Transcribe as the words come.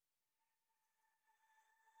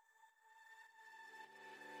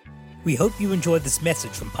We hope you enjoyed this message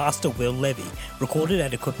from Pastor Will Levy, recorded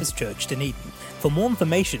at Equippers Church, Dunedin. For more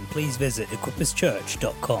information, please visit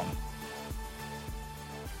equipperschurch.com.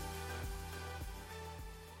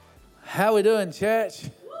 How we doing, church?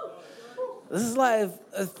 This is like,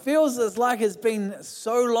 it feels like it's been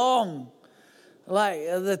so long,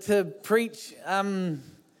 to preach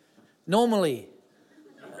normally.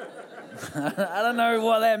 I don't know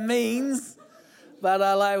what that means, but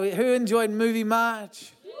who enjoyed movie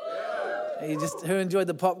March? Who enjoyed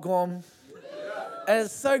the popcorn? And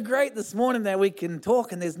it's so great this morning that we can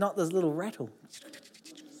talk and there's not this little rattle.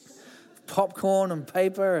 Popcorn and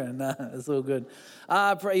paper, and it's all good.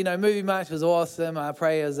 Movie March was awesome. I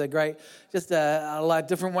pray it was a great,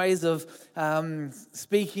 different ways of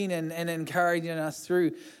speaking and encouraging us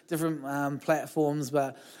through different platforms.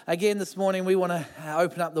 But again, this morning we want to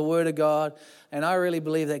open up the Word of God, and I really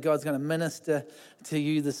believe that God's going to minister to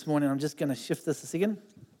you this morning. I'm just going to shift this a second.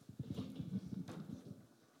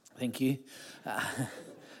 Thank you.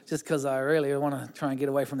 Just because I really want to try and get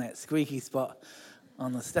away from that squeaky spot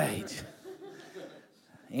on the stage.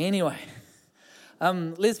 Anyway,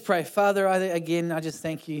 let's pray. Father, I just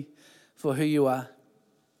thank you for who you are.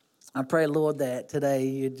 I pray, Lord, that today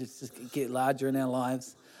you just get larger in our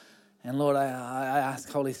lives. And Lord, I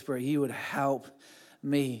ask, Holy Spirit, you would help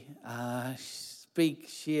me speak,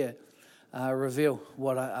 share, reveal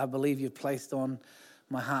what I believe you've placed on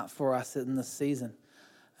my heart for us in this season.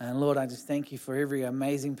 And Lord, I just thank you for every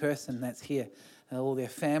amazing person that's here, and all their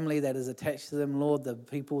family that is attached to them, Lord, the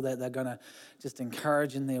people that they're going to just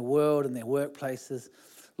encourage in their world and their workplaces.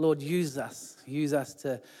 Lord, use us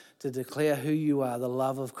to declare who you are, the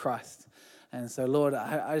love of Christ. And so, Lord,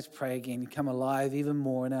 I just pray again, you come alive even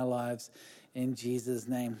more in our lives in Jesus'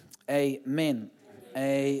 name. Amen.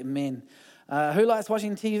 Amen. Who likes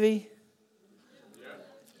watching TV?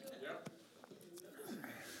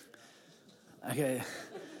 Okay.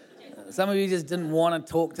 Some of you just didn't want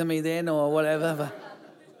to talk to me then or whatever. But.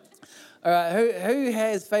 All right, who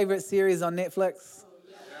has favorite series on Netflix?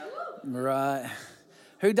 Right.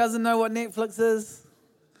 Who doesn't know what Netflix is?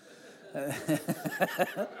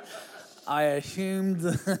 I assumed.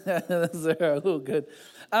 Those are all good.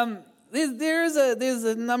 There's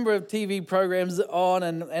a number of TV programs on,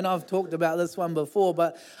 and I've talked about this one before,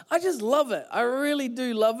 but I just love it. I really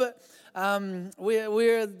do love it.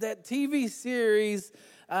 We're that TV series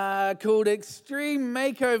called Extreme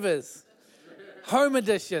Makeovers, Home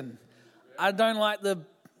Edition. I don't like the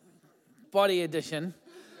body edition.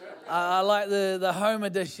 I like the home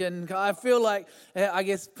edition. I feel like, I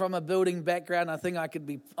guess from a building background, I think I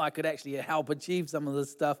could actually help achieve some of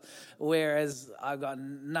this stuff, whereas I've got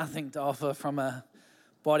nothing to offer from a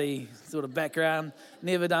body sort of background.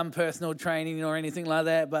 Never done personal training or anything like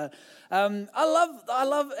that, but I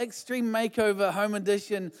love Extreme Makeover Home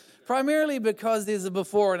Edition primarily because there's a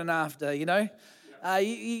before and an after. You know, I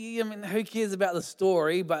mean, who cares about the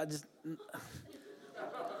story? But just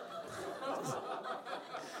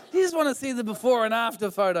you just want to see the before and after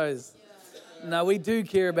photos. No, we do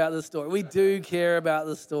care about the story. We do care about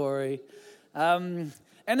the story. And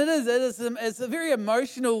it's a very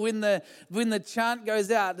emotional when the chant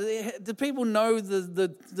goes out. Do people know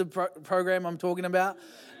the program I'm talking about?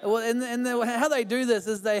 Well, and how they do this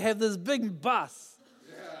is they have this big bus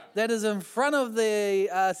that is in front of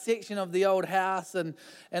the section of the old house, and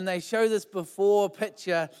they show this before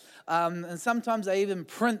picture, and sometimes they even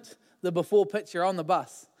print the before picture on the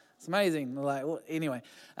bus. It's amazing. Anyway.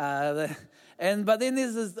 But then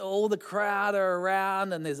there's all the crowd are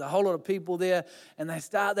around, and there's a whole lot of people there, and they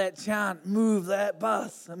start that chant, move that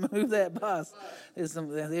bus, move that bus. There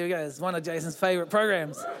we go. It's one of Jason's favorite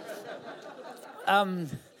programs. And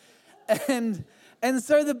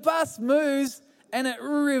so the bus moves, and it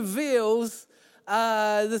reveals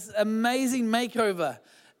this amazing makeover.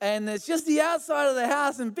 And it's just the outside of the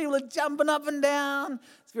house, and people are jumping up and down.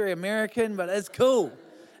 It's very American, but it's cool.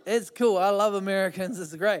 It's cool. I love Americans.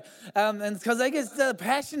 It's great. And because they're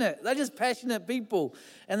passionate. They're just passionate people.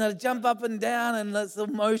 And they jump up and down, and it's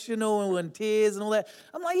emotional and tears and all that.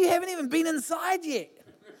 I'm like, you haven't even been inside yet.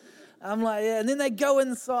 I'm like, yeah. And then they go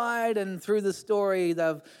inside, and through the story,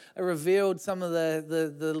 they've revealed some of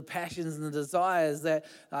the passions and the desires that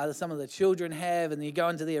some of the children have. And you go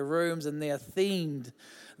into their rooms, and they're themed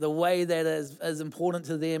the way that is important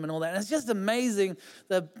to them and all that. And it's just amazing,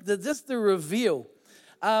 just the reveal.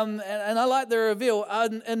 And I like the reveal.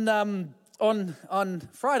 On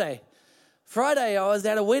Friday, I was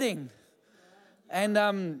at a wedding.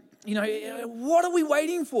 And, what are we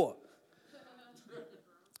waiting for?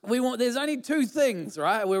 There's only two things,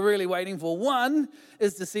 right, we're really waiting for. One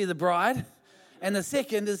is to see the bride, and the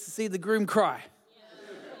second is to see the groom cry.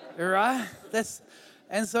 Right?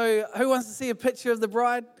 And so who wants to see a picture of the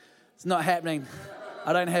bride? It's not happening.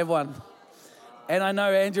 I don't have one. And I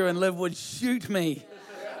know Andrew and Liv would shoot me.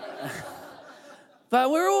 But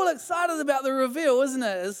we're all excited about the reveal, isn't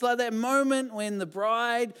it? It's like that moment when the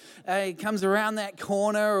bride comes around that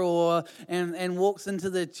corner and walks into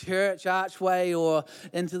the church archway or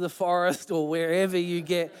into the forest or wherever you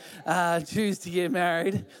choose to get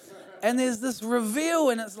married. And there's this reveal,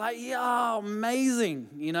 and it's like, yeah, amazing,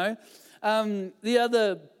 you know. The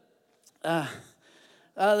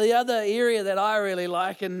other area that I really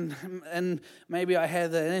like, and maybe I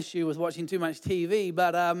have an issue with watching too much TV,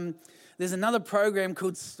 but there's another program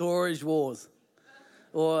called Storage Wars.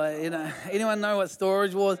 Or, anyone know what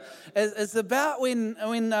Storage Wars? It's about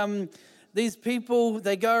when these people,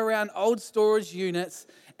 they go around old storage units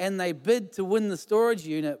and they bid to win the storage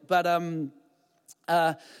unit, but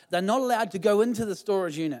they're not allowed to go into the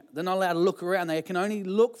storage unit. They're not allowed to look around. They can only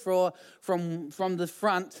look from the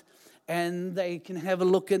front, and they can have a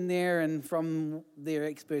look in there, and from their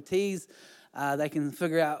expertise, they can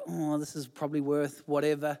figure out, this is probably worth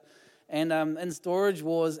whatever. And in Storage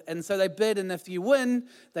Wars, and so they bid, and if you win,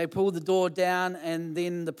 they pull the door down, and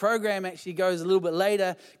then the program actually goes a little bit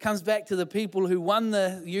later, comes back to the people who won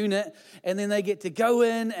the unit, and then they get to go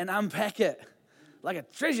in and unpack it like a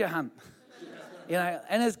treasure hunt.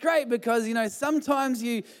 And it's great because, sometimes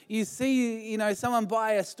you see, someone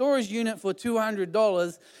buy a storage unit for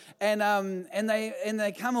 $200 and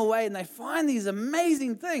they come away and they find these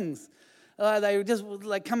amazing things. They just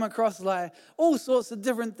come across all sorts of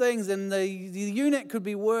different things, and the unit could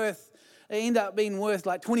be end up being worth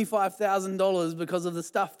like $25,000 because of the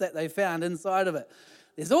stuff that they found inside of it.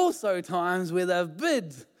 There's also times where they've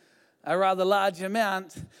bid a rather large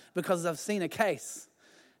amount because they've seen a case.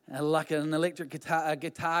 Like an electric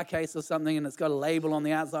guitar case or something, and it's got a label on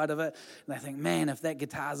the outside of it. And they think, man, if that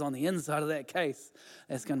guitar's on the inside of that case,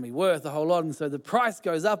 that's going to be worth a whole lot. And so the price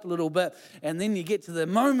goes up a little bit, and then you get to the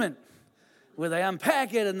moment where they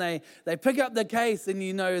unpack it and they pick up the case,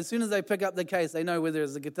 and as soon as they pick up the case, they know whether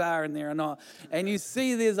there's a guitar in there or not. And you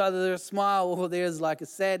see there's either a smile or there's like a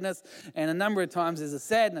sadness, and a number of times there's a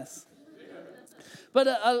sadness. But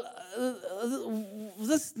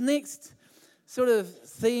this next sort of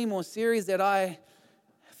theme or series that I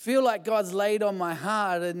feel like God's laid on my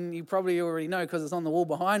heart, and you probably already know because it's on the wall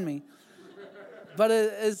behind me, but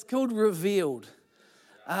it's called Revealed.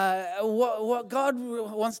 What God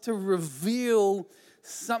wants to reveal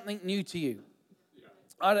something new to you.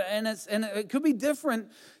 And it could be different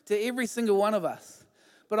to every single one of us.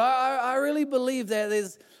 But I really believe that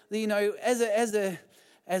there's,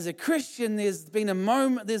 as a Christian, there's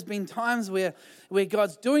been times where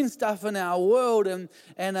God's doing stuff in our world, and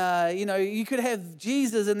you could have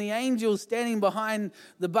Jesus and the angels standing behind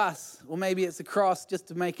the bus, or maybe it's a cross just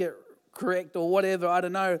to make it correct or whatever, I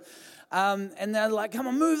don't know. And they're like, come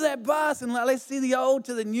on, move that bus, and let's see the old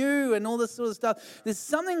to the new and all this sort of stuff. There's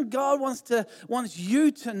something God wants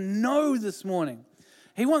you to know this morning.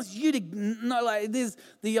 He wants you to know, there's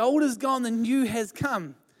the old is gone, the new has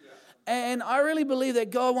come. And I really believe that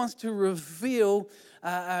God wants to reveal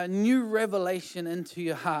a new revelation into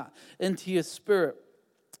your heart, into your spirit.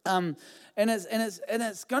 And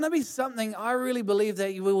it's going to be something I really believe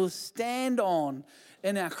that you will stand on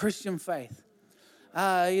in our Christian faith.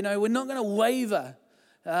 We're not going to waver.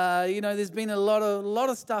 There's been a lot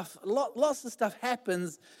of stuff, lots of stuff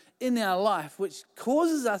happens in our life which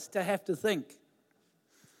causes us to have to think.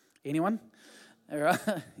 Anyone? All right.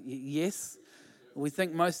 Yes. We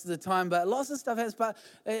think most of the time, but lots of stuff happens. But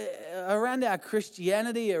around our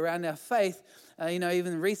Christianity, around our faith,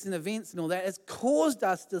 even recent events and all that, it's caused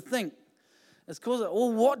us to think. It's caused,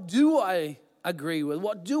 what do I agree with?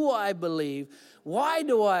 What do I believe? Why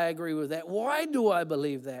do I agree with that? Why do I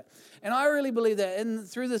believe that? And I really believe that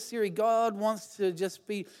through this series, God wants to just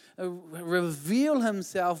reveal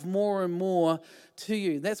himself more and more to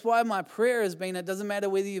you. That's why my prayer has been, it doesn't matter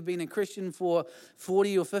whether you've been a Christian for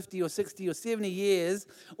 40 or 50 or 60 or 70 years,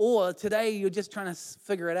 or today you're just trying to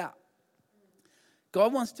figure it out.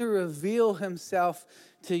 God wants to reveal himself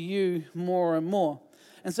to you more and more.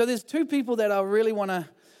 And so there's two people that I really want to,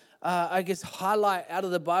 highlight out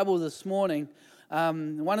of the Bible this morning.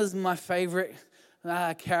 One is my favorite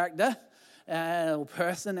character or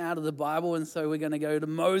person out of the Bible, and so we're going to go to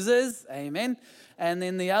Moses, amen. And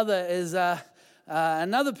then the other is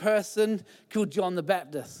another person called John the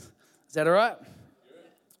Baptist. Is that all right?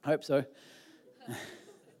 I hope so.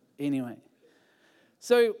 Anyway,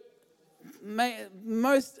 so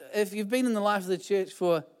if you've been in the life of the church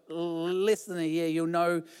for less than a year, you'll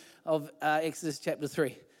know of Exodus chapter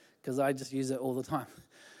 3, because I just use it all the time.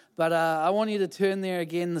 But I want you to turn there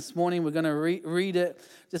again this morning. We're going to read it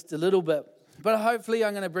just a little bit. But hopefully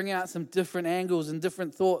I'm going to bring out some different angles and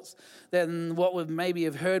different thoughts than what we maybe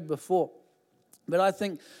have heard before. But I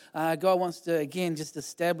think God wants to, again, just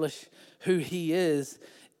establish who He is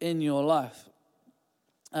in your life.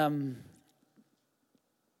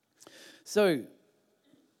 So,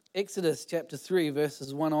 Exodus chapter 3,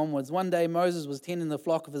 verses 1 onwards. One day Moses was tending the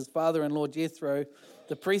flock of his father-in-law Jethro,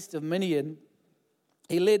 the priest of Midian.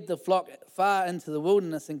 He led the flock far into the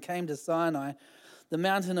wilderness and came to Sinai, the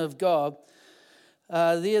mountain of God.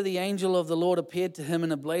 There the angel of the Lord appeared to him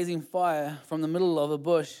in a blazing fire from the middle of a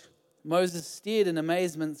bush. Moses stared in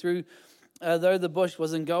amazement. Though the bush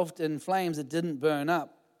was engulfed in flames, it didn't burn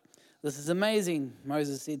up. "This is amazing,"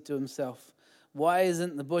 Moses said to himself. "Why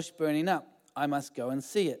isn't the bush burning up? I must go and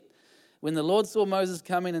see it." When the Lord saw Moses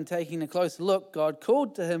coming and taking a closer look, God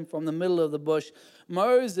called to him from the middle of the bush,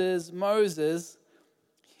 "Moses, Moses."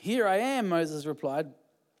 "Here I am," Moses replied.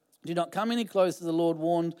 "Do not come any closer," the Lord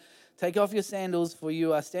warned. "Take off your sandals, for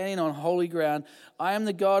you are standing on holy ground. I am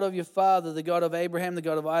the God of your father, the God of Abraham, the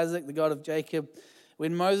God of Isaac, the God of Jacob."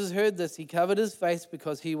 When Moses heard this, he covered his face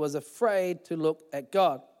because he was afraid to look at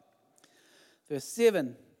God. Verse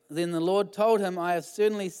 7, "Then the Lord told him, I have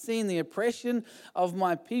certainly seen the oppression of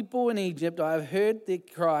my people in Egypt. I have heard their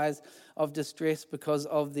cries of distress because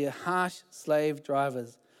of their harsh slave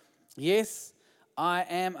drivers. Yes, I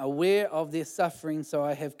am aware of their suffering, so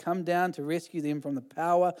I have come down to rescue them from the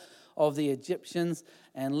power of the Egyptians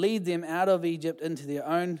and lead them out of Egypt into their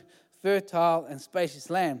own fertile and spacious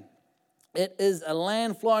land. It is a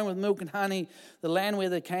land flowing with milk and honey, the land where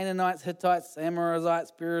the Canaanites, Hittites,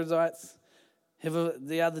 Amorites, Perizzites,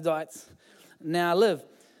 the other dites now live.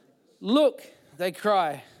 Look," they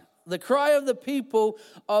cry, "the cry of the people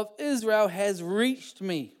of Israel has reached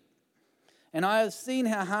me. And I have seen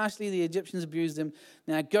how harshly the Egyptians abused them.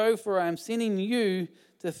 Now go, for I am sending you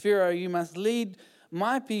to Pharaoh. You must lead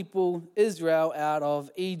my people Israel out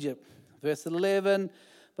of Egypt." Verse 11,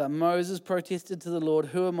 "But Moses protested to the Lord,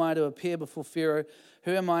 'Who am I to appear before Pharaoh?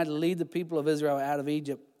 Who am I to lead the people of Israel out of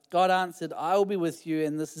Egypt?' God answered, 'I will be with you,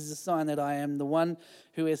 and this is a sign that I am the one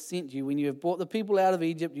who has sent you. When you have brought the people out of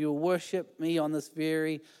Egypt, you will worship me on this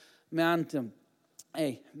very mountain.'"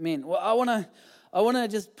 Amen. Well, I want to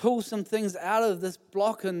just pull some things out of this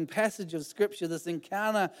block and passage of Scripture, this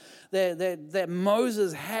encounter that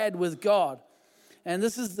Moses had with God. And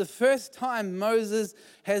this is the first time Moses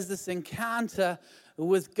has this encounter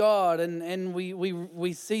with God. And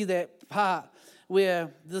we see that part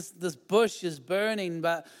where this bush is burning,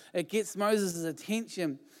 but it gets Moses'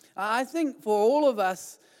 attention. I think for all of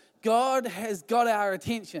us, God has got our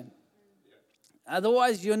attention.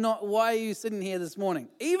 Otherwise, you're not. Why are you sitting here this morning?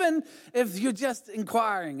 Even if you're just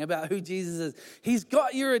inquiring about who Jesus is, He's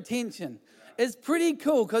got your attention. It's pretty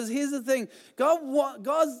cool, because here's the thing.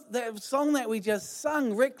 God's that song that we just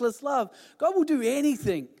sung, Reckless Love, God will do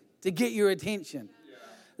anything to get your attention. Yeah.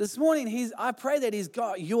 This morning, I pray that He's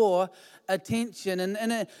got your attention.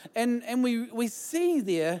 And we see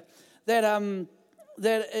there that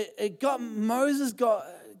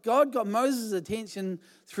God got Moses' attention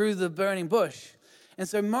through the burning bush. And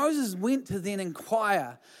so Moses went to then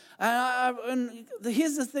inquire. And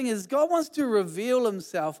here's the thing is, God wants to reveal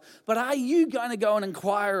Himself, but are you going to go and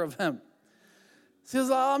inquire of Him? Says,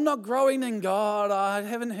 I'm not growing in God. I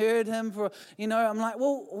haven't heard Him for, I'm like,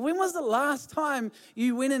 well, when was the last time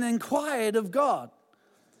you went and inquired of God?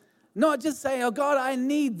 Not just saying, oh, God, I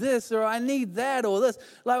need this or I need that or this.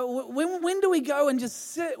 Like, when do we go and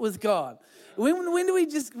just sit with God?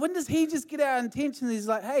 When does He just get our attention? He's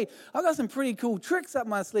like, hey, I got some pretty cool tricks up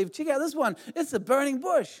my sleeve. Check out this one. It's a burning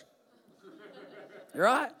bush.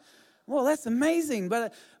 Right? Well, that's amazing.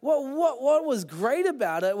 But what was great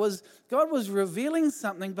about it was God was revealing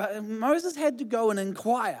something, but Moses had to go and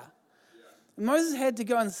inquire. Moses had to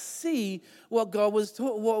go and see what God was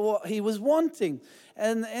what He was wanting.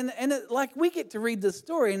 And it, like, we get to read this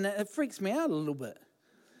story and it freaks me out a little bit.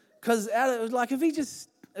 Because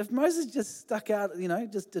if Moses just stuck out,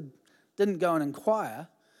 didn't go and inquire,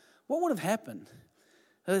 what would have happened?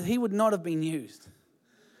 He would not have been used.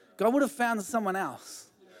 God would have found someone else.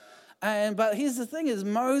 But here's the thing is,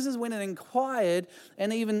 Moses went and inquired,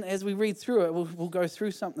 and even as we read through it, we'll go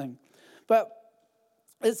through something. But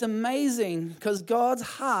it's amazing because God's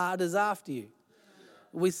heart is after you.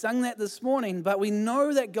 We sung that this morning, but we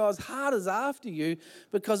know that God's heart is after you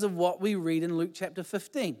because of what we read in Luke chapter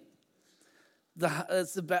 15.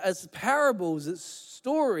 It's parables, it's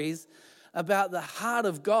stories about the heart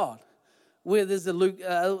of God, where there's a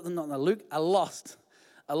lost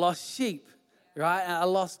sheep, right? A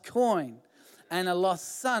lost coin, and a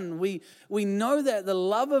lost son, we know that the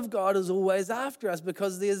love of God is always after us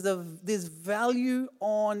because there's value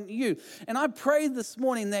on you. And I prayed this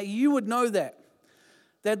morning that you would know that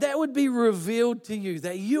would be revealed to you,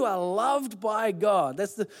 that you are loved by God.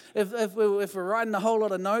 That's if we're writing a whole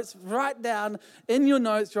lot of notes, write down in your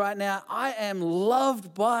notes right now, I am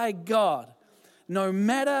loved by God, no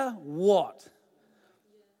matter what.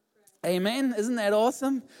 Amen? Isn't that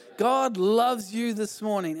awesome? God loves you this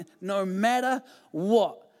morning, no matter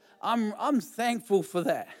what. I'm thankful for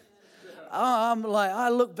that. I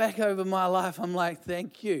look back over my life, I'm like,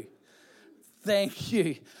 thank you. Thank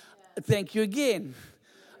you. Thank you again.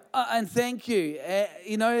 And thank you.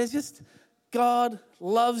 It's just God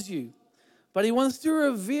loves you. But he wants to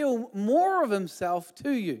reveal more of himself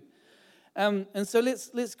to you. And so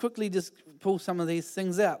let's quickly just pull some of these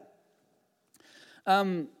things out.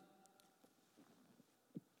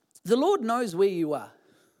 The Lord knows where you are.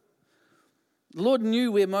 The Lord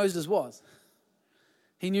knew where Moses was.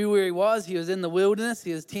 He knew where he was. He was in the wilderness.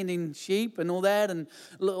 He was tending sheep and all that,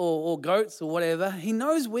 or goats or whatever. He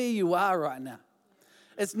knows where you are right now.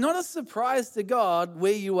 It's not a surprise to God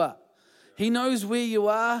where you are. He knows where you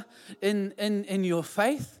are in your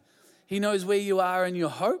faith. He knows where you are in your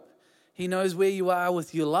hope. He knows where you are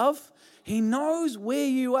with your love. He knows where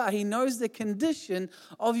you are. He knows the condition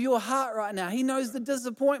of your heart right now. He knows the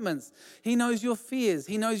disappointments. He knows your fears.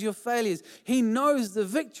 He knows your failures. He knows the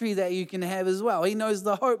victory that you can have as well. He knows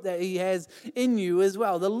the hope that he has in you as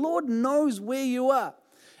well. The Lord knows where you are.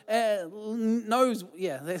 He knows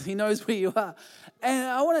where you are. And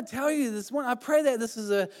I want to tell you this morning, I pray that this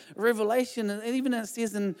is a revelation, and even it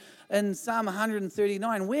says in Psalm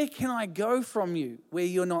 139, where can I go from you where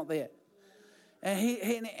you're not there?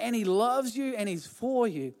 And he loves you and he's for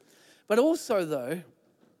you. But also, though,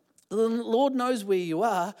 the Lord knows where you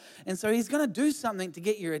are, and so he's going to do something to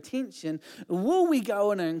get your attention. Will we go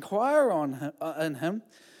and inquire in him?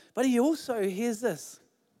 But he also, here's this,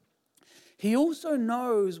 he also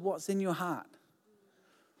knows what's in your heart.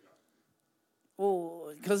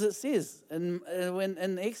 Well, because it says,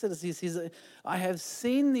 in Exodus, he says, I have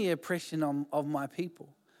seen the oppression of my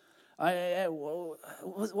people.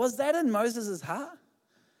 Was that in Moses' heart?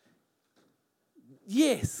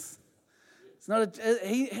 Yes. It's not.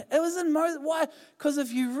 It was in Moses. Why? Because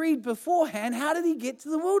if you read beforehand, how did he get to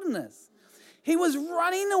the wilderness? He was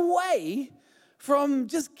running away from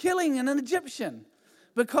just killing an Egyptian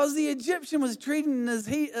because the Egyptian was treating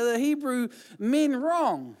the Hebrew men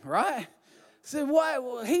wrong, right? So why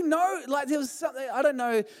he know like there was something, I don't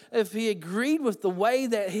know if he agreed with the way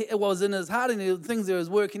that it was in his heart and the things that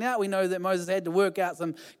was working out. We know that Moses had to work out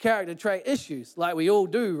some character trait issues like we all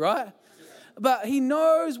do, right? But he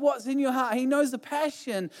knows what's in your heart. He knows the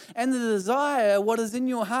passion and the desire, what is in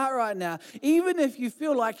your heart right now, even if you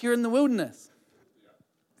feel like you're in the wilderness.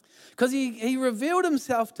 Because he revealed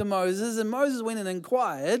himself to Moses, and Moses went and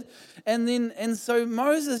inquired, and so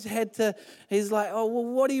Moses he's like, oh, well,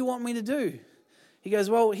 what do you want me to do? He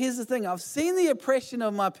goes, well, here's the thing. I've seen the oppression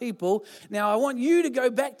of my people. Now I want you to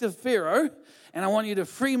go back to Pharaoh, and I want you to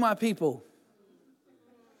free my people.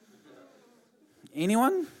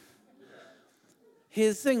 Anyone?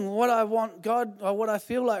 Here's the thing. What I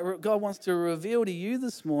feel like God wants to reveal to you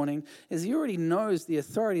this morning is he already knows the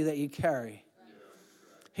authority that you carry.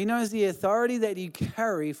 He knows the authority that you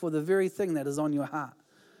carry for the very thing that is on your heart.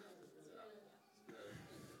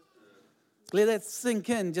 Let that sink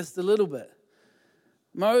in just a little bit.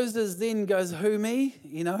 Moses then goes, who, me?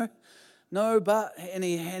 No, but, and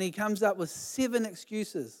he comes up with 7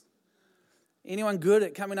 excuses. Anyone good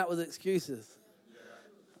at coming up with excuses?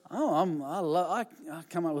 Oh, I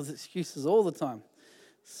come up with excuses all the time,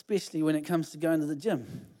 especially when it comes to going to the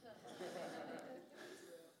gym.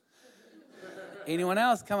 Anyone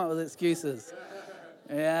else come up with excuses?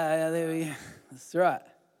 Yeah, there we go. That's right.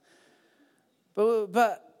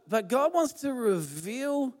 But God wants to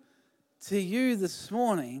reveal to you this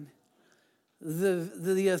morning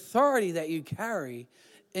the authority that you carry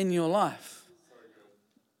in your life.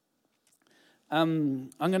 I'm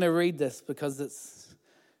going to read this because it's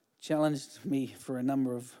challenged me for a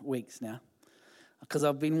number of weeks now, because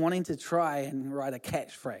I've been wanting to try and write a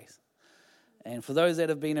catchphrase. And for those that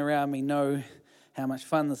have been around me know how much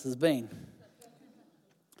fun this has been.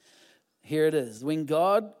 Here it is. When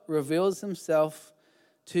God reveals himself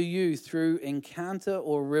to you through encounter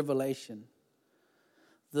or revelation,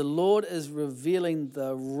 the Lord is revealing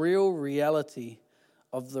the real reality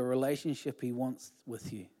of the relationship he wants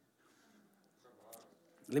with you.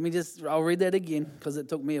 I'll read that again because it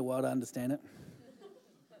took me a while to understand it.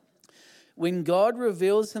 When God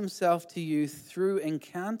reveals himself to you through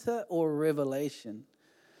encounter or revelation,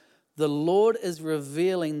 The Lord is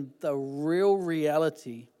revealing the real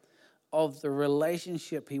reality of the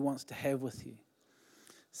relationship he wants to have with you.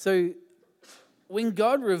 So when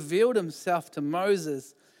God revealed himself to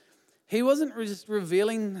Moses, he wasn't just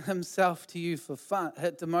revealing himself to you for fun,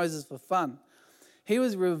 to Moses for fun. He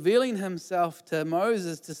was revealing himself to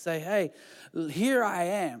Moses to say, hey, here I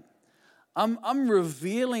am. I'm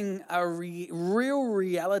revealing a real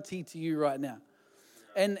reality to you right now.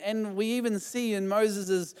 And we even see in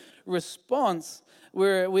Moses' response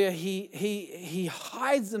where he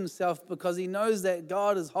hides himself because he knows that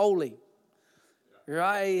God is holy.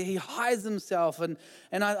 Right? He hides himself. And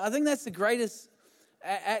I think that's the greatest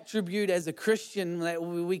attribute as a Christian that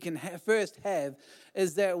we can first have,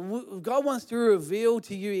 is that God wants to reveal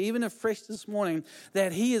to you, even afresh this morning,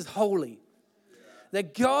 that he is holy.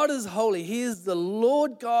 That God is holy. He is the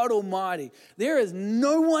Lord God Almighty. There is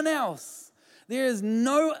no one else. There is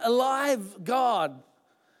no alive God.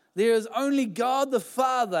 There is only God the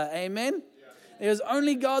Father. Amen? There is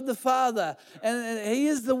only God the Father. And he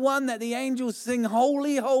is the one that the angels sing,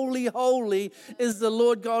 holy, holy, holy is the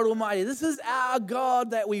Lord God Almighty. This is our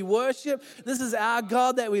God that we worship. This is our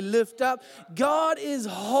God that we lift up. God is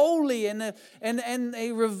holy. And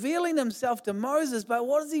he revealing himself to Moses, but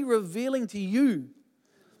what is he revealing to you?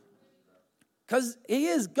 Because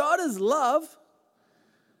God is love,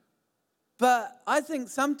 but I think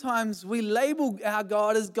sometimes we label our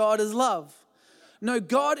God as love. No,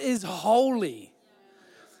 God is holy.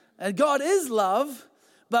 And God is love,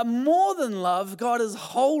 but more than love, God is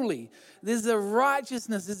holy. There's a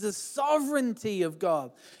righteousness, there's a sovereignty of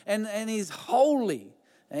God, and he's holy.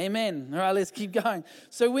 Amen. All right, let's keep going.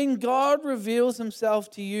 So when God reveals himself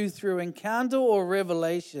to you through encounter or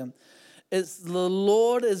revelation, it's the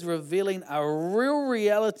Lord is revealing a real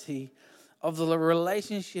reality of the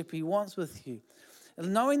relationship he wants with you.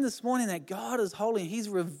 And knowing this morning that God is holy, he's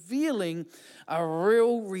revealing a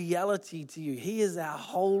real reality to you. He is our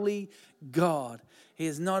holy God. He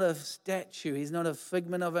is not a statue. He's not a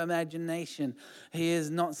figment of imagination. He is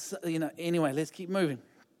not, anyway, let's keep moving.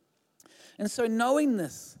 And so knowing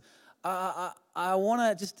this, I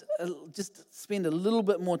want to just spend a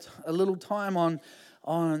little time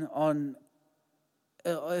on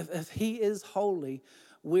if he is holy,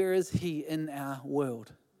 where is he in our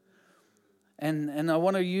world? And I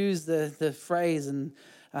want to use the phrase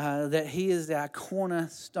that he is our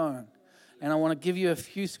cornerstone. And I want to give you a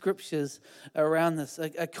few scriptures around this.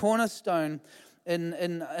 A cornerstone in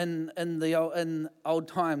old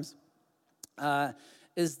times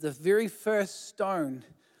is the very first stone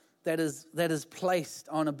that is placed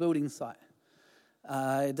on a building site.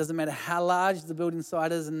 It doesn't matter how large the building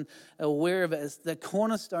site is and where of it is. The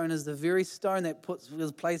cornerstone is the very stone that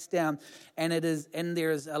was placed down, and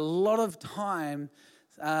there is a lot of time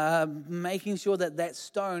making sure that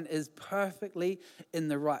stone is perfectly in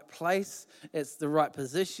the right place. It's the right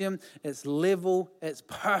position. It's level. It's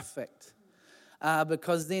perfect.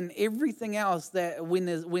 Because then everything else that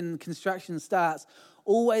when construction starts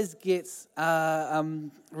always gets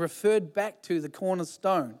referred back to the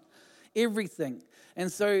cornerstone. Everything.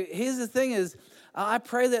 And so here's the thing is, I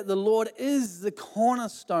pray that the Lord is the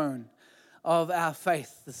cornerstone of our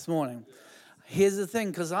faith this morning. Here's the thing,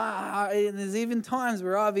 because there's even times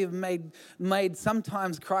where I've even made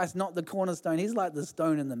sometimes Christ not the cornerstone. He's like the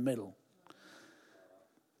stone in the middle.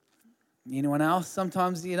 Anyone else?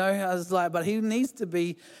 Sometimes, I was like, but he needs to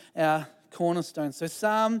be our cornerstone. So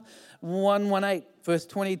Psalm 118, verse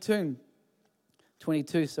 22,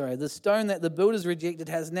 the stone that the builders rejected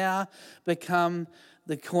has now become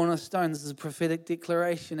the cornerstone. This is a prophetic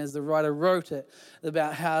declaration as the writer wrote it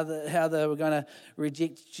about how they were going to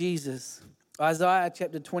reject Jesus. Isaiah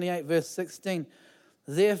chapter 28, verse 16.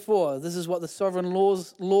 Therefore, this is what the sovereign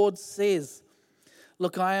Lord says.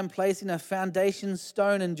 Look, I am placing a foundation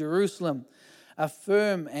stone in Jerusalem, a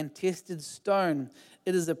firm and tested stone.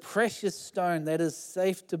 It is a precious stone that is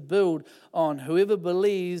safe to build on. Whoever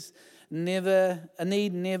believes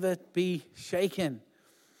need never be shaken.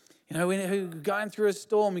 When you're going through a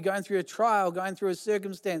storm, you're going through a trial, going through a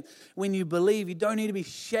circumstance, when you believe, you don't need to be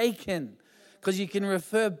shaken because you can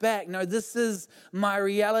refer back. No, this is my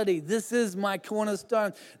reality. This is my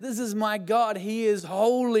cornerstone. This is my God. He is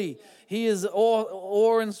holy. He is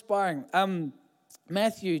awe-inspiring.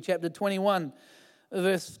 Matthew chapter 21,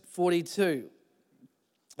 verse 42.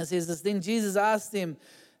 It says this, then Jesus asked them,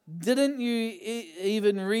 didn't you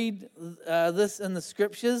even read this in the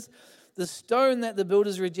scriptures? The stone that the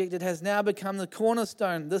builders rejected has now become the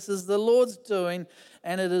cornerstone. This is the Lord's doing,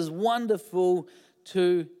 and it is wonderful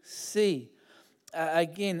to see.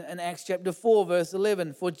 Again, in Acts chapter 4, verse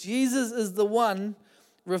 11, for Jesus is the one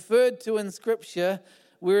referred to in scripture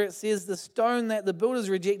where it says the stone that the builders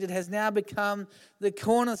rejected has now become the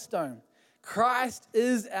cornerstone. Christ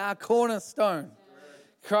is our cornerstone.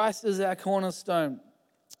 Christ is our cornerstone.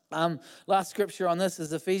 Last scripture on this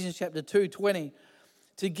is Ephesians chapter 2:20.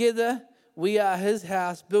 Together we are his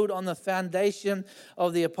house, built on the foundation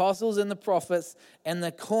of the apostles and the prophets, and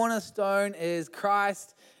the cornerstone is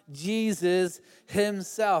Christ Jesus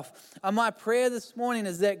himself. My prayer this morning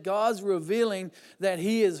is that God's revealing that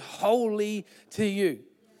he is holy to you,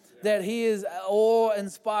 that he is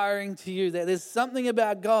awe-inspiring to you, that there's something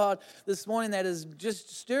about God this morning that is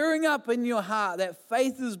just stirring up in your heart, that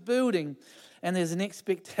faith is building, and there's an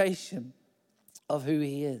expectation of who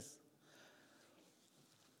he is.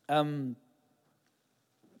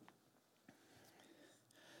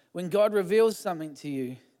 When God reveals something to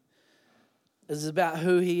you, it's about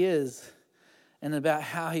who he is and about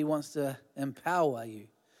how he wants to empower you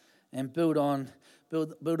and build on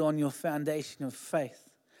your foundation of faith.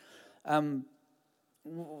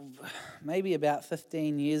 Maybe about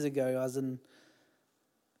 15 years ago, I was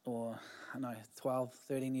 12,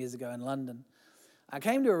 13 years ago in London. I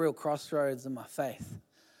came to a real crossroads in my faith.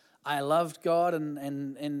 I loved God,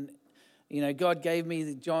 and God gave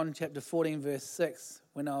me John chapter 14 verse 6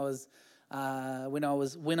 when I was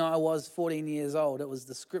 14 years old. It was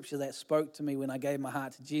the scripture that spoke to me when I gave my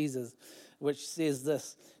heart to Jesus, which says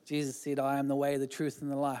this. Jesus said, "I am the way, the truth,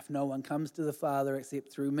 and the life. No one comes to the Father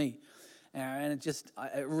except through me." And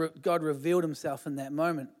God revealed himself in that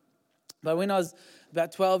moment. But when I was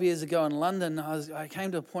about 12 years ago in London, I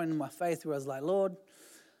came to a point in my faith where I was like, Lord,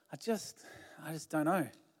 I just don't know.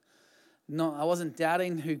 No, I wasn't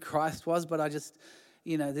doubting who Christ was, but I just,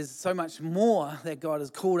 there's so much more that God has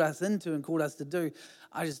called us into and called us to do.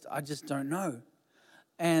 I just don't know.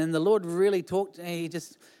 And the Lord really talked to me.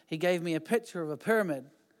 He gave me a picture of a pyramid.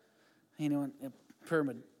 A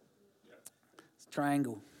pyramid. It's a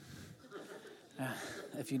triangle.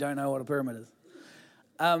 If you don't know what a pyramid is.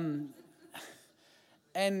 And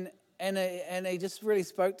he just really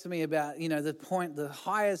spoke to me about, the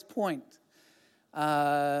highest point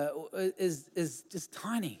is just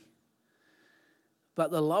tiny.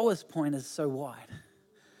 But the lowest point is so wide.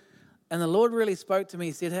 And the Lord really spoke to me.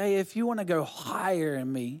 He said, hey, if you want to go higher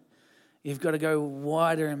in me, you've got to go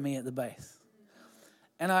wider in me at the base.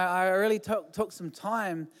 And I really took some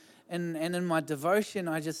time, and in my devotion,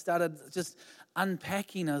 I just started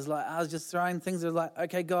unpacking. I was just throwing things. I was like,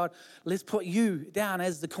 okay, God, let's put you down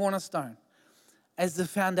as the cornerstone, as the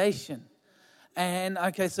foundation. And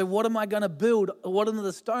okay, so what am I going to build? What are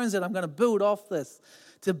the stones that I'm going to build off this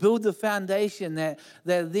to build the foundation that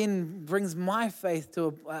then brings my faith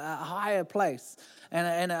to a higher place?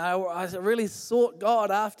 And I really sought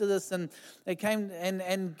God after this, and it came,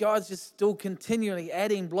 and God's just still continually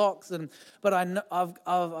adding blocks. But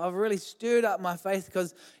I've really stirred up my faith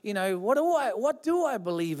because what do I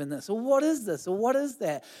believe in this, or what is this, or what is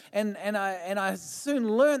that? And I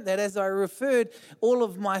soon learned that as I referred all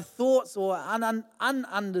of my thoughts or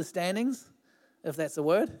ununderstandings, if that's a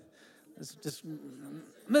word, it's just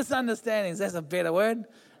misunderstandings. That's a better word.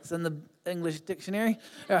 It's in the English dictionary.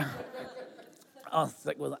 I'll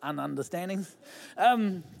stick with ununderstandings.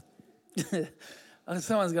 I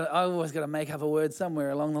always got to make up a word somewhere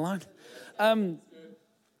along the line.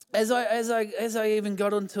 As I even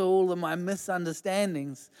got into all of my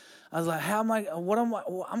misunderstandings, I was like, I'm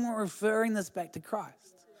referring this back to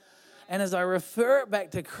Christ. And as I refer it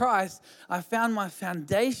back to Christ, I found my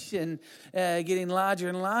foundation getting larger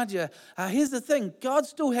and larger. Here's the thing. God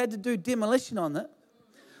still had to do demolition on it.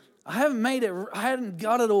 I hadn't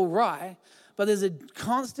got it all right. But there's a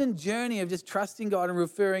constant journey of just trusting God and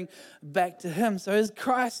referring back to him. So is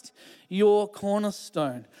Christ your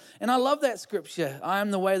cornerstone? And I love that scripture. I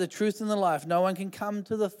am the way, the truth, and the life. No one can come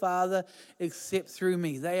to the Father except through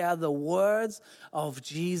me. They are the words of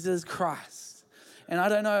Jesus Christ. And I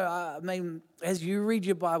don't know, as you read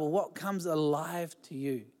your Bible, what comes alive to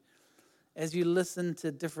you? As you listen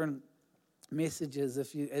to different messages,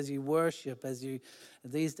 as you worship, as you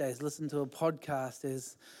these days listen to a podcast,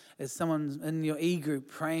 as someone in your e-group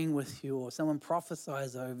praying with you, or someone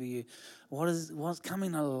prophesies over you, what's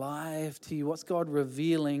coming alive to you? What's God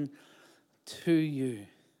revealing to you?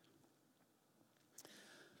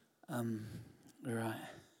 Right.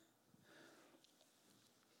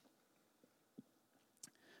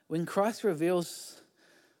 When Christ reveals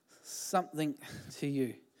something to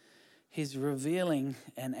you, he's revealing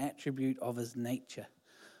an attribute of his nature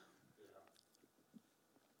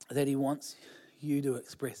that he wants you to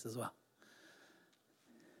express as well.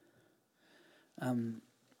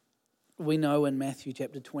 We know in Matthew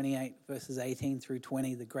chapter 28, verses 18 through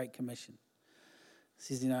 20, the Great Commission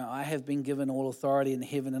says, I have been given all authority in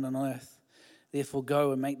heaven and on earth. Therefore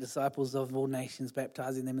go and make disciples of all nations,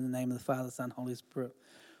 baptizing them in the name of the Father, Son, Holy Spirit.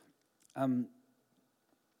 I'm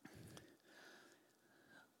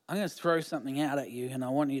going to throw something out at you, and I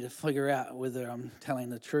want you to figure out whether I'm telling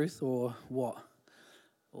the truth or what.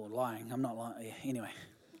 Or lying. I'm not lying. Yeah, anyway.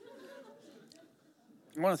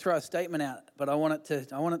 I want to throw a statement out, but I want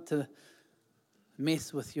it to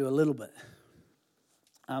mess with you a little bit.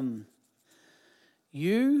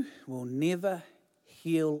 You will never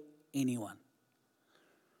heal anyone.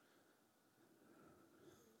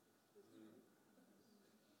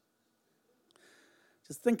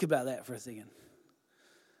 Just think about that for a second.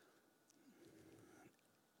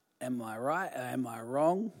 Am I right? Am I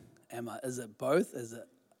wrong? Is it both? Is it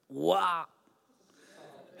wow?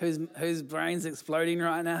 Whose brain's exploding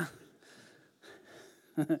right now?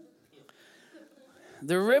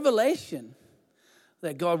 The revelation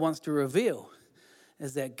that God wants to reveal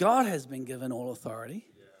is that God has been given all authority,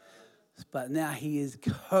 but now He is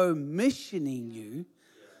commissioning you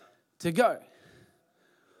to go.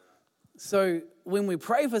 So when we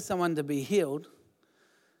pray for someone to be healed,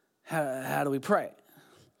 how do we pray?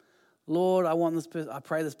 Lord, I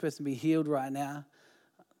pray this person be healed right now.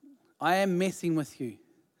 I am messing with you.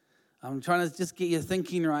 I'm trying to just get you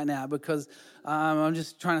thinking right now because I'm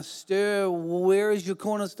just trying to stir, where is your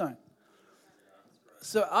cornerstone?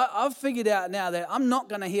 So I've figured out now that I'm not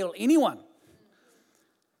going to heal anyone.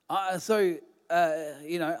 I'm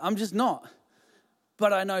just not.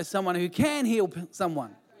 But I know someone who can heal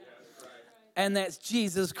someone. And that's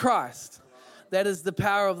Jesus Christ. That is the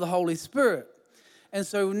power of the Holy Spirit. And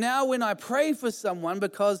so now when I pray for someone,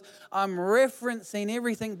 because I'm referencing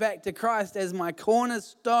everything back to Christ as my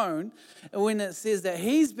cornerstone, when it says that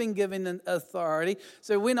He's been given an authority,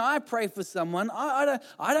 so when I pray for someone, I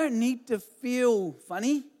don't need to feel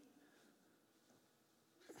funny.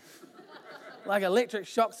 Like electric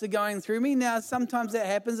shocks are going through me. Now, sometimes that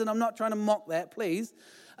happens, and I'm not trying to mock that, please.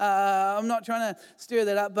 I'm not trying to stir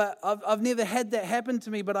that up, but I've never had that happen to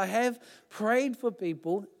me. But I have prayed for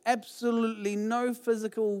people, absolutely no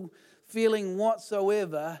physical feeling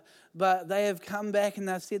whatsoever, but they have come back and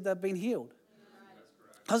they've said they've been healed.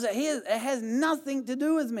 Because it has nothing to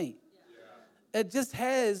do with me. It just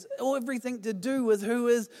has everything to do with who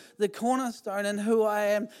is the cornerstone and who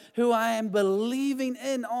I am believing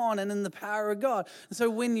in on and in the power of God. And so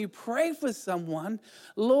when you pray for someone,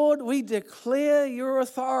 Lord, we declare your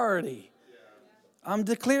authority. I'm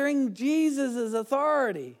declaring Jesus'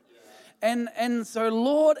 authority. And so,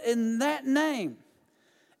 Lord, in that name,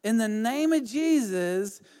 in the name of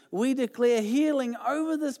Jesus, we declare healing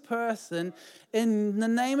over this person in the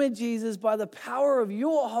name of Jesus by the power of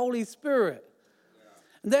your Holy Spirit.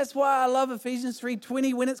 And that's why I love Ephesians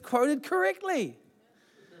 3:20 when it's quoted correctly.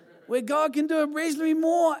 Where God can do immeasurably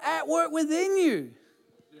more at work within you.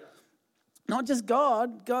 Not just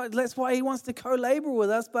God, that's why He wants to co-labor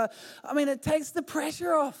with us. But, it takes the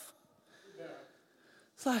pressure off.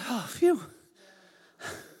 It's like, oh, phew.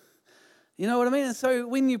 You know what I mean? And so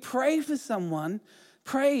when you pray for someone,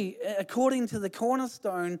 pray according to the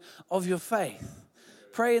cornerstone of your faith.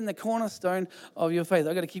 Pray in the cornerstone of your faith.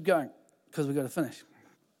 I've got to keep going because we've got to finish.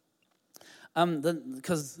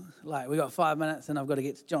 Because we got 5 minutes and I've got to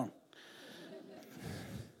get to John.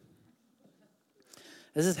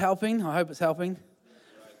 Is this helping? I hope it's helping.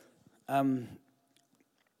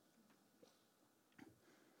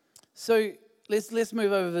 So let's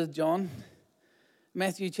move over to John.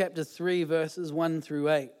 Matthew chapter 3, verses 1 through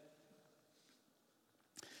 8.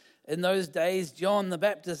 In those days, John the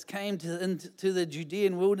Baptist came to the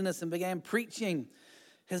Judean wilderness and began preaching.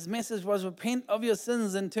 His message was, repent of your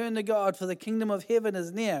sins and turn to God, for the kingdom of heaven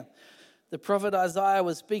is near. The prophet Isaiah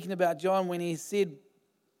was speaking about John when he said,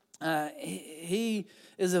 he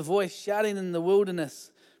is a voice shouting in the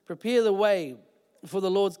wilderness, prepare the way for the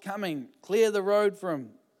Lord's coming, clear the road for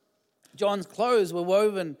him. John's clothes were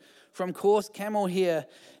woven from coarse camel hair,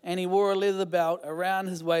 and he wore a leather belt around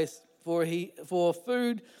his waist. For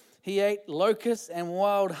food, he ate locusts and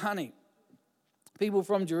wild honey. People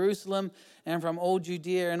from Jerusalem and from all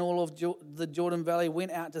Judea and all of the Jordan Valley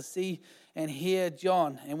went out to see and hear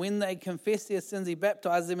John. And when they confessed their sins, he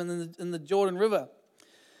baptized them in the Jordan River.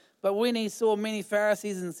 But when he saw many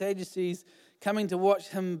Pharisees and Sadducees coming to watch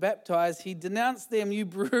him baptize, he denounced them, you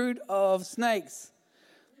brood of snakes,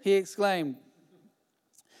 he exclaimed.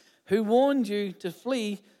 Who warned you to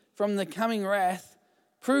flee from the coming wrath?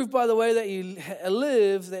 Prove by the way that you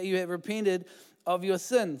live that you have repented of your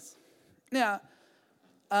sins. Now,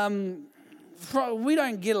 we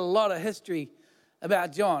don't get a lot of history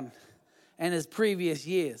about John and his previous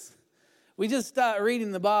years. we just start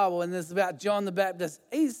reading the Bible and it's about John the Baptist.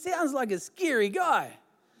 He sounds like a scary guy.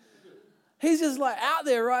 He's just like out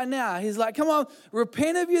there right now. He's like, come on,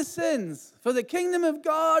 repent of your sins, for the kingdom of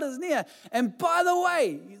God is near. And by the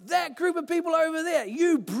way, that group of people over there,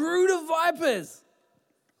 you brood of vipers.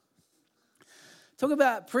 Talk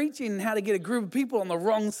about preaching how to get a group of people on the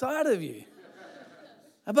wrong side of you.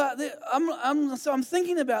 I'm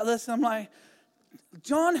thinking about this, and I'm like,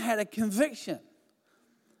 John had a conviction,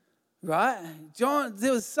 right?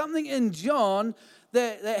 There was something in John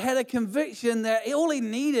that had a conviction that all he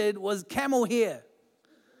needed was camel hair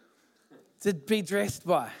to be dressed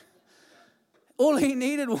by. All he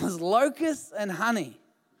needed was locusts and honey.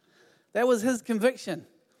 That was his conviction.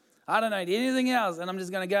 I don't need anything else, and I'm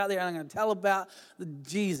just going to go out there and I'm going to tell about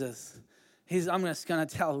Jesus. I'm just going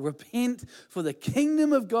to tell, repent, for the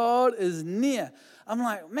kingdom of God is near. I'm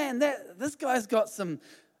like, man, this guy's got some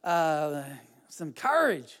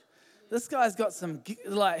courage. This guy's got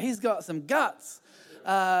he's got some guts.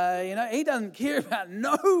 He doesn't care about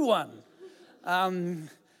no one.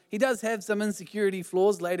 He does have some insecurity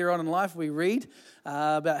flaws later on in life. We read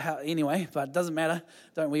about how, anyway, but it doesn't matter,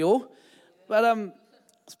 don't we all? But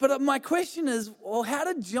my question is, well, how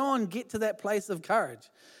did John get to that place of courage?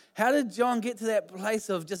 How did John get to that place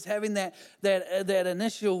of just having that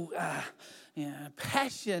initial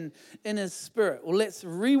passion in his spirit? Well, let's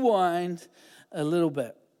rewind a little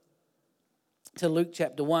bit to Luke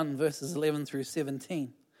chapter 1, verses 11 through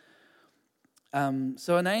 17.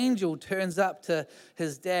 So an angel turns up to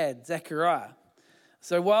his dad, Zechariah.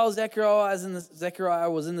 So while Zechariah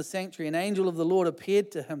was in the sanctuary, an angel of the Lord appeared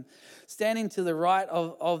to him, standing to the right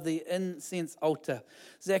of the incense altar.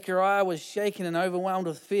 Zechariah was shaken and overwhelmed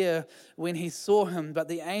with fear when he saw him, but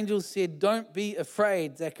the angel said, "Don't be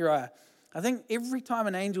afraid, Zechariah." I think every time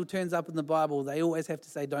an angel turns up in the Bible, they always have to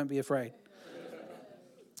say, "Don't be afraid."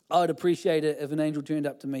 I would appreciate it if an angel turned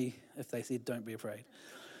up to me if they said, "Don't be afraid."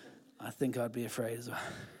 I think I'd be afraid as well.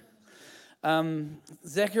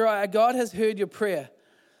 Zechariah, God has heard your prayer.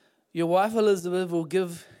 Your wife Elizabeth will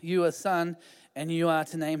give you a son, and you are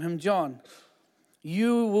to name him John.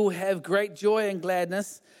 You will have great joy and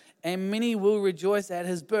gladness, and many will rejoice at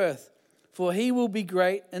his birth. For he will be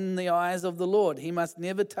great in the eyes of the Lord. He must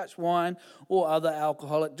never touch wine or other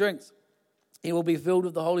alcoholic drinks. He will be filled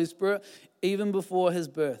with the Holy Spirit even before his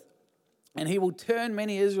birth. And he will turn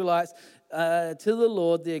many Israelites to the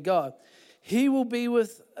Lord their God. He will be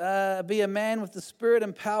a man with the spirit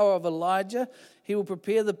and power of Elijah. He will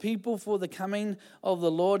prepare the people for the coming of the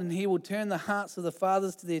Lord, and he will turn the hearts of the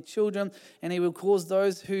fathers to their children, and he will cause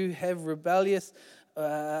those who are rebellious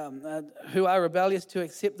to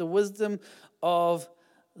accept the wisdom of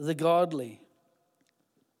the godly.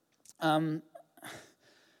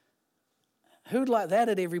 Who'd like that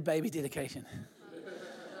at every baby dedication?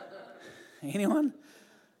 Anyone?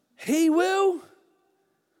 He will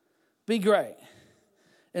be great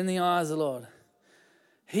in the eyes of the Lord.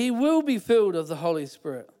 He will be filled of the Holy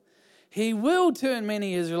Spirit. He will turn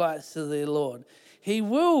many Israelites to the Lord. He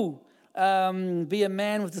will be a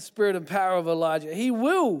man with the spirit and power of Elijah. He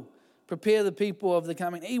will prepare the people of the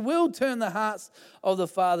coming. He will turn the hearts of the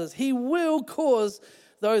fathers. He will cause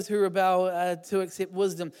those who rebel to accept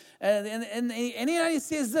wisdom. And he only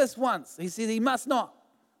says this once. He says he must not.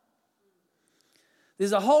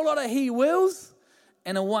 There's a whole lot of he wills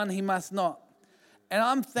and a one he must not. And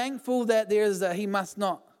I'm thankful that there's a he must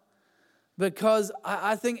not. Because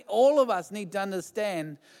I think all of us need to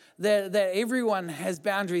understand that everyone has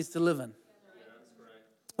boundaries to live in.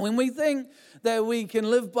 When we think that we can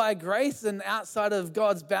live by grace and outside of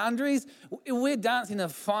God's boundaries, we're dancing a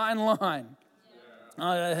fine line.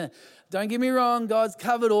 Don't get me wrong, God's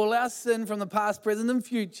covered all our sin from the past, present, and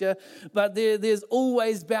future, but there's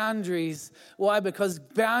always boundaries. Why? Because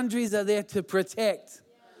boundaries are there to protect.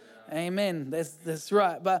 Amen. That's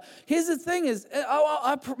right. But here's the thing is,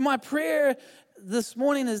 my prayer this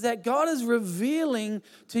morning is that God is revealing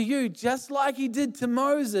to you, just like he did to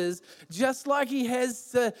Moses, just like he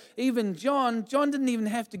has to even John. John didn't even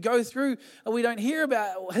have to go through, we don't hear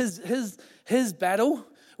about his battle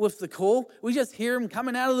with the call. We just hear him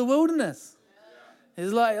coming out of the wilderness.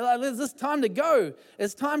 It's like it's time to go.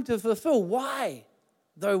 It's time to fulfill. Why?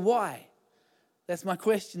 Though why? That's my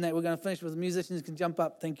question that we're going to finish with. The musicians can jump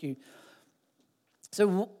up. Thank you.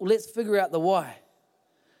 So let's figure out the why.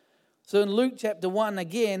 So in Luke chapter 1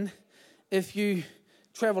 again, if you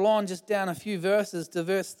travel on just down a few verses to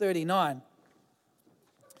verse 39,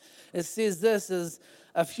 it says this is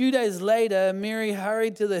A few days later, Mary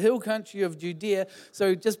hurried to the hill country of Judea.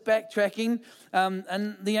 So just backtracking,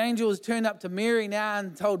 and the angel has turned up to Mary now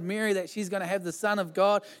and told Mary that she's going to have the Son of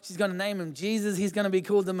God. She's going to name him Jesus. He's going to be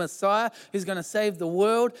called the Messiah, who's going to save the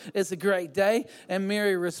world. It's a great day. And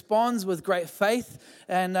Mary responds with great faith,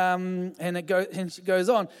 and she goes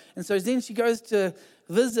on. And so then she goes to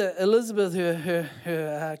visit Elizabeth,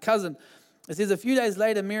 her cousin. It says, a few days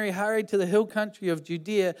later, Mary hurried to the hill country of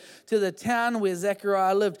Judea, to the town where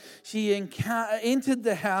Zechariah lived. She entered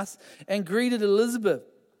the house and greeted Elizabeth.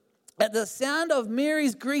 At the sound of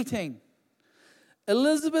Mary's greeting,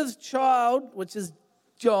 Elizabeth's child, which is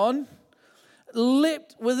John,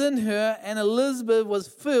 leapt within her, and Elizabeth was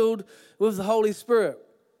filled with the Holy Spirit.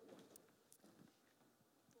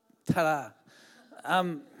 Ta-da.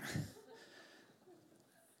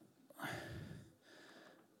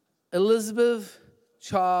 Elizabeth's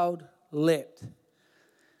child leapt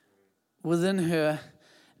within her,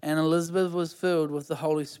 and Elizabeth was filled with the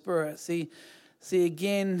Holy Spirit. See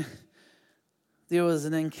again, there was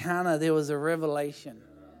an encounter, there was a revelation.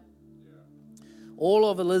 All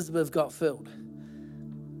of Elizabeth got filled,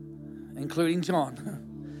 including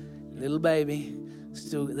John, little baby.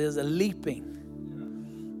 Still, there's a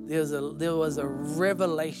leaping. There was a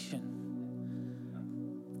revelation.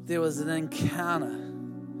 There was an encounter.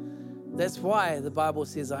 That's why the Bible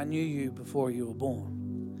says, I knew you before you were born.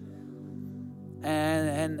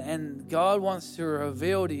 And God wants to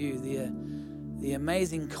reveal to you the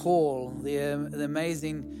amazing call, the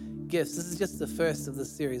amazing gifts. This is just the first of the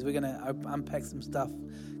series. We're going to unpack some stuff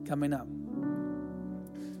coming up.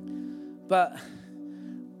 But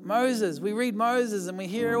Moses, we read Moses and we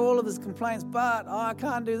hear all of his complaints, but I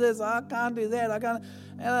can't do this, I can't do that, I can't.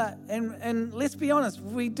 And let's be honest,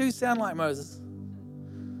 we do sound like Moses.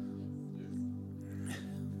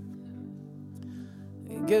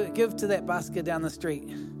 Give to that busker down the street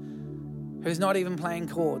who's not even playing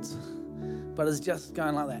chords, but is just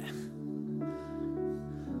going like that.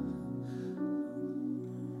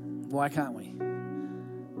 Why can't we?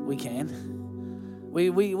 We can.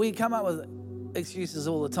 We come up with excuses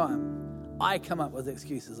all the time. I come up with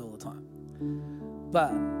excuses all the time.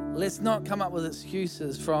 But let's not come up with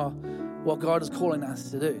excuses for what God is calling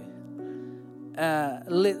us to do.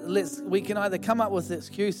 We can either come up with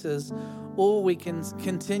excuses, or we can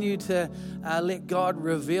continue to let God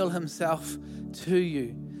reveal himself to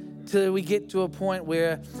you till we get to a point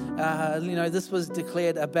where this was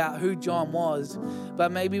declared about who John was,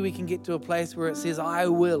 but maybe we can get to a place where it says, I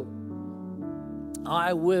will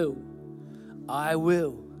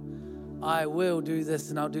do this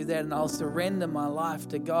and I'll do that, and I'll surrender my life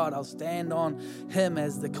to God. I'll stand on him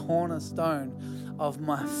as the cornerstone of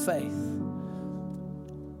my faith.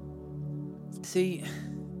 See,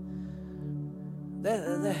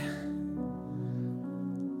 there's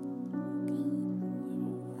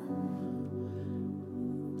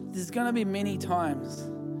going to be many times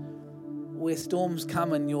where storms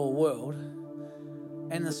come in your world,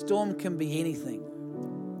 and the storm can be anything.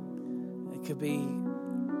 It could be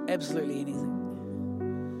absolutely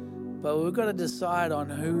anything. But we've got to decide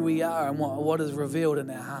on who we are and what is revealed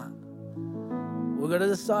in our heart. We've got to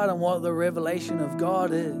decide on what the revelation of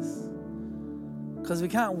God is, because we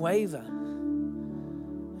can't waver.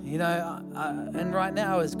 And right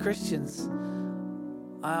now as Christians,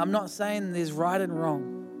 I'm not saying there's right and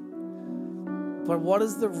wrong, but what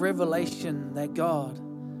is the revelation that God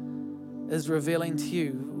is revealing to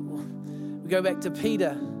you? We go back to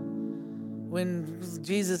Peter. When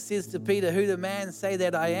Jesus says to Peter, who do men say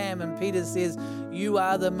that I am? And Peter says, you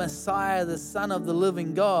are the Messiah, the Son of the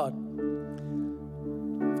living God.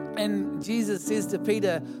 And Jesus says to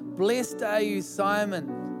Peter, blessed are you,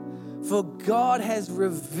 Simon, for God has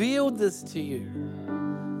revealed this to you.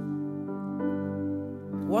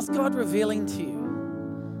 What's God revealing to you?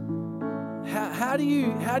 How do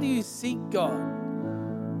you seek God?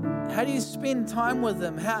 How do you spend time with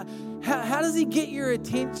him? How does he get your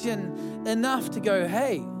attention enough to go,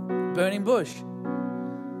 hey, burning bush,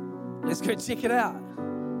 let's go check it out.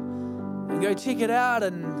 And go check it out,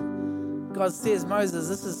 and God says, Moses,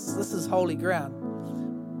 this is holy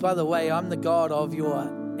ground. By the way, I'm the God of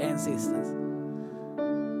your ancestors.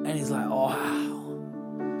 And he's like, oh, wow.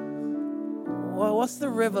 Well, what's the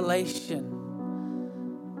revelation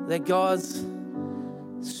that God's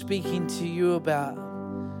speaking to you about?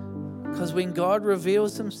 Because when God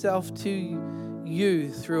reveals himself to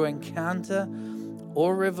you through encounter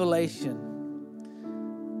or revelation,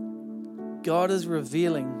 God is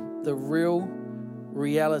revealing the real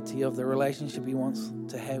reality of the relationship he wants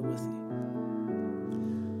to have with you.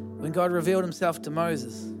 When God revealed himself to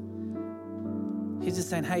Moses, he's just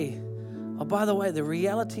saying, hey, Oh, by the way, the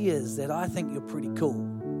reality is that I think you're pretty cool.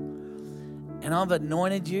 And I've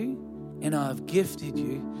anointed you, and I've gifted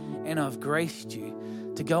you, and I've graced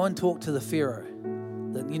you to go and talk to the Pharaoh,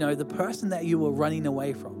 the person that you were running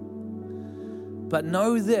away from. But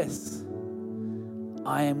know this,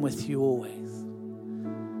 I am with you always.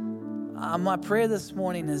 My prayer this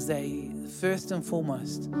morning is that first and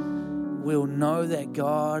foremost, we'll know that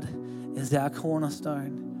God is our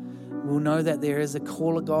cornerstone. We'll know that there is a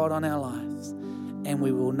call of God on our lives, and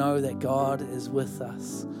we will know that God is with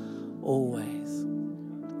us always.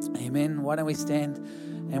 Amen. Why don't we stand,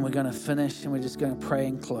 and we're going to finish, and we're just going to pray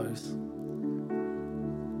and close.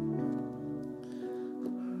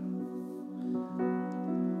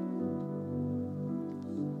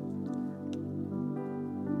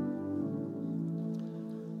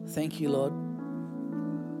 Thank you, Lord.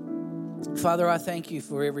 Father, I thank you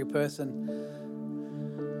for every person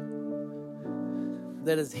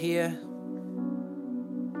that is here.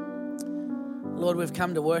 Lord, we've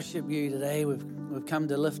come to worship you today. We've come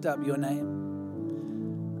to lift up your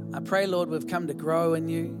name. I pray, Lord, we've come to grow in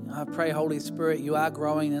you. I pray, Holy Spirit, you are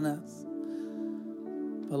growing in us.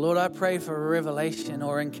 But Lord, I pray for a revelation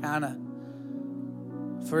or encounter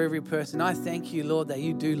for every person. I thank you, Lord, that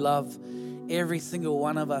you do love every single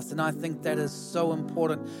one of us. And I think that is so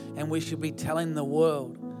important. And we should be telling the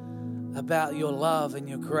world about your love and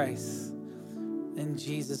your grace in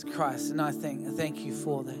Jesus Christ. And I thank you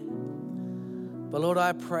for that. But Lord,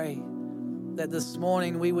 I pray that this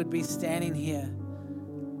morning we would be standing here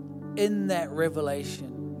in that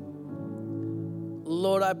revelation.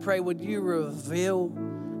 Lord, I pray, would you reveal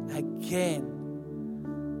again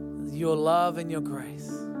your love and your grace.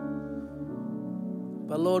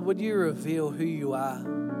 But Lord, would you reveal who you are?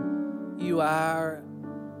 You are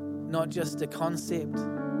not just a concept.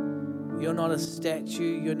 You're not a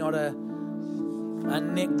statue. You're not a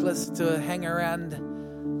necklace to hang around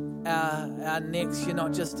our necks. You're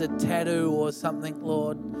not just a tattoo or something,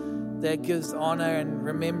 Lord, that gives honor and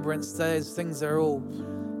remembrance. Those things are all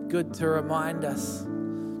good to remind us.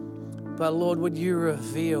 But Lord, would you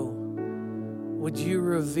reveal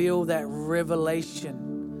that revelation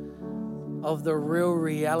of the real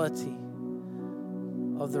reality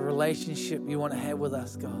of the relationship you want to have with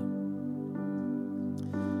us, God.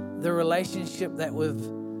 The relationship that we've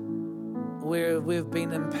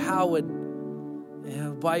been empowered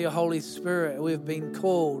by your Holy Spirit. We've been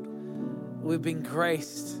called. We've been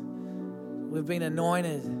graced. We've been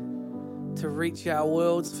anointed to reach our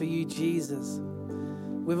worlds for you, Jesus.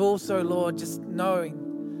 We've also, Lord, just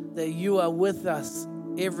knowing that you are with us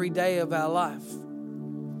every day of our life.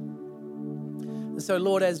 And so,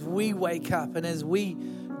 Lord, as we wake up and as we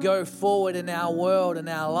go forward in our world and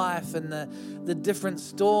our life and the different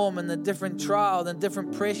storm and the different trial and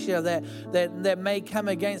different pressure that may come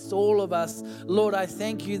against all of us, Lord, I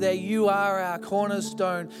thank you that you are our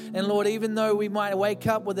cornerstone. And Lord, even though we might wake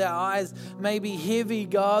up with our eyes maybe heavy,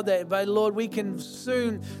 God, but Lord, we can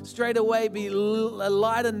soon straight away be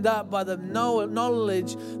lightened up by the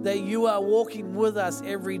knowledge that you are walking with us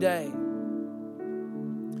every day.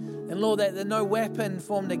 And Lord, that no weapon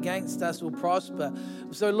formed against us will prosper.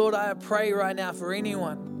 So Lord, I pray right now for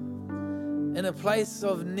anyone in a place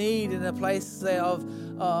of need, in a place that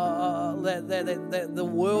the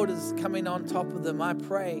world is coming on top of them. I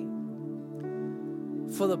pray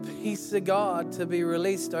for the peace of God to be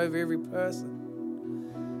released over every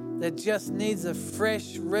person that just needs a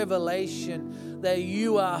fresh revelation that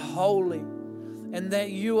you are holy and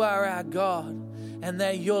that you are our God and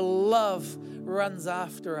that your love runs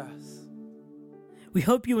after us. We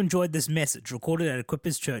hope you enjoyed this message recorded at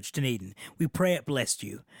Equippers Church, Dunedin. We pray it blessed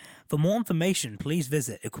you. For more information, please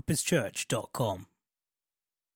visit equipperschurch.com.